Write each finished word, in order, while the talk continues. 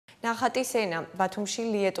ნახატის ენა, ბათუმში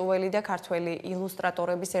ლიეტუველი და ქართველი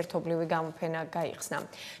ილუსტრატორების ერთობლივი გამოფენა გაიხსნა.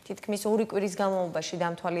 თითქმის 2 კვირის განმავლობაში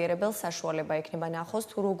დამთვალიერებელს საშუალება ექნება ნახოს,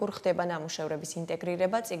 თუ როგორ ხდება ნამუშევრების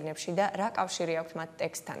ინტეგრირება წიგნებში და რა კავშირი აქვთ მათ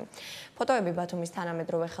ტექსტთან. ფოტოები ბათუმის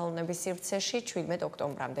თანამედროვე ხელოვნების სივრცეში 17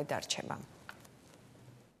 ოქტომბრამდე დარჩება.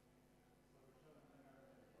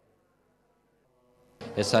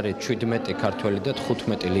 ეს არის 17 ქართველი და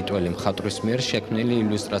 15 ლიეტუველი მხატვრის მიერ შექმნილი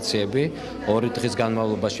ილუსტრაციები. 2 დღის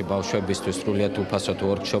განმავლობაში ბავშვებისთვის სრულიად უფასოდ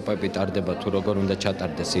ვორქშოპები ტარდება, თუ როგორ უნდა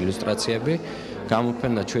ჩატარდეს ილუსტრაციები.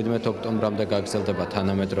 გამოფენა 17 ოქტომბრამდე გაგრძელდება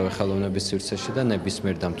თანამედროვე ხელოვნების სივრცეში და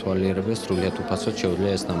ნებისმიერ დამთვალიერებელს სრულიად უფასოდ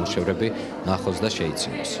შეუძლია ეს ნამუშევრები ნახოს და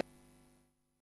შეიცინოს.